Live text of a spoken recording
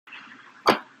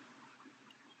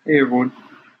Hey everyone,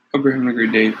 hope you're having a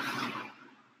great day.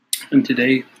 And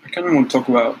today I kind of want to talk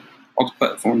about all the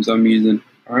platforms I'm using.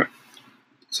 Alright,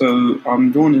 so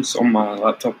I'm doing this on my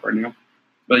laptop right now,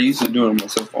 but I used to do it on my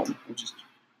cell phone, which is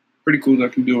pretty cool that I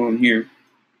can do it on here.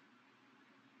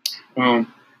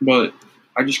 But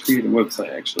I just created a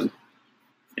website actually,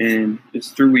 and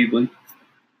it's through Weebly,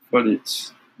 but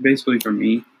it's basically for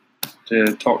me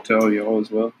to talk to all y'all as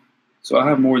well. So I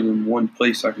have more than one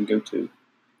place I can go to.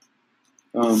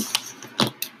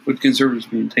 With conservatives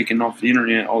being taken off the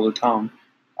internet all the time,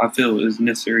 I feel it is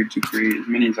necessary to create as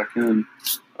many as I can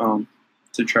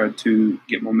to try to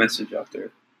get my message out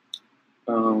there.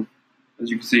 As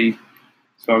you can see,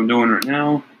 so I'm doing right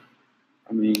now.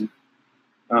 I mean,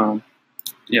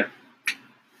 yeah.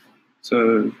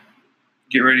 So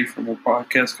get ready for more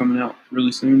podcasts coming out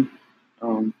really soon.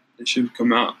 They should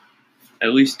come out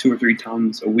at least 2 or 3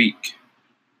 times a week,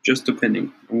 just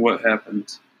depending on what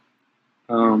happens.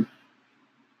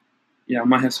 Yeah, I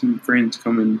might have some friends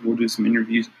come and we'll do some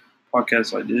interviews,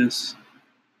 podcasts like this,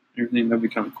 everything. That'd be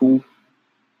kind of cool.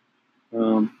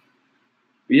 But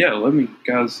yeah,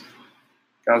 guys,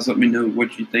 let me know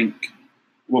what you think,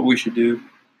 what we should do.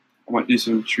 I might do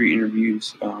some street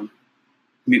interviews,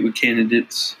 meet with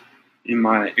candidates in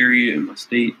my area, in my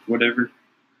state, whatever,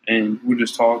 and we'll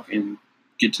just talk and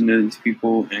get to know these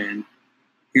people and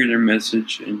hear their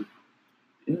message. And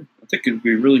yeah, I think it'd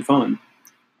be really fun.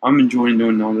 I'm enjoying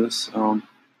doing all this.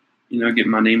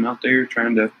 Getting my name out there,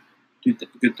 trying to do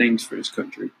good things for this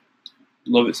country.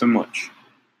 Love it so much.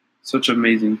 Such an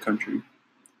amazing country.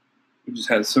 We just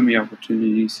have so many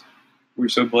opportunities. We're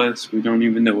so blessed, we don't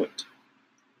even know it.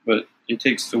 But it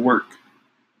takes the work,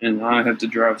 and I have the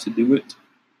drive to do it,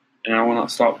 and I will not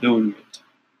stop doing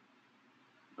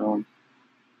it.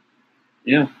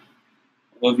 Yeah,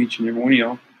 I love each and every one of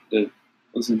y'all that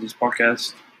listen to this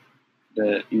podcast,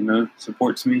 that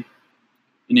supports me,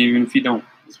 and even if you don't,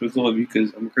 I'm supposed to love you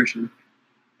because I'm a Christian,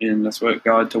 and that's what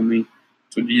God told me.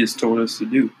 That's what Jesus told us to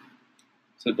do.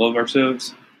 Said love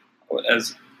ourselves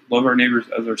as love our neighbors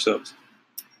as ourselves.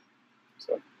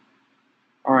 So,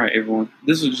 all right, everyone.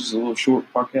 This is just a little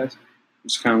short podcast.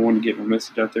 Just kind of want to get my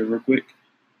message out there real quick.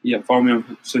 Yeah, follow me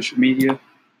on social media.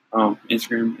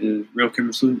 Instagram is Real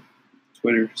Kimber Sloop.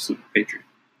 Twitter, Sloop Patriot.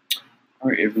 All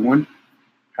right, everyone.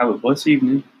 Have a blessed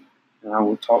evening, and I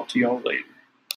will talk to y'all later.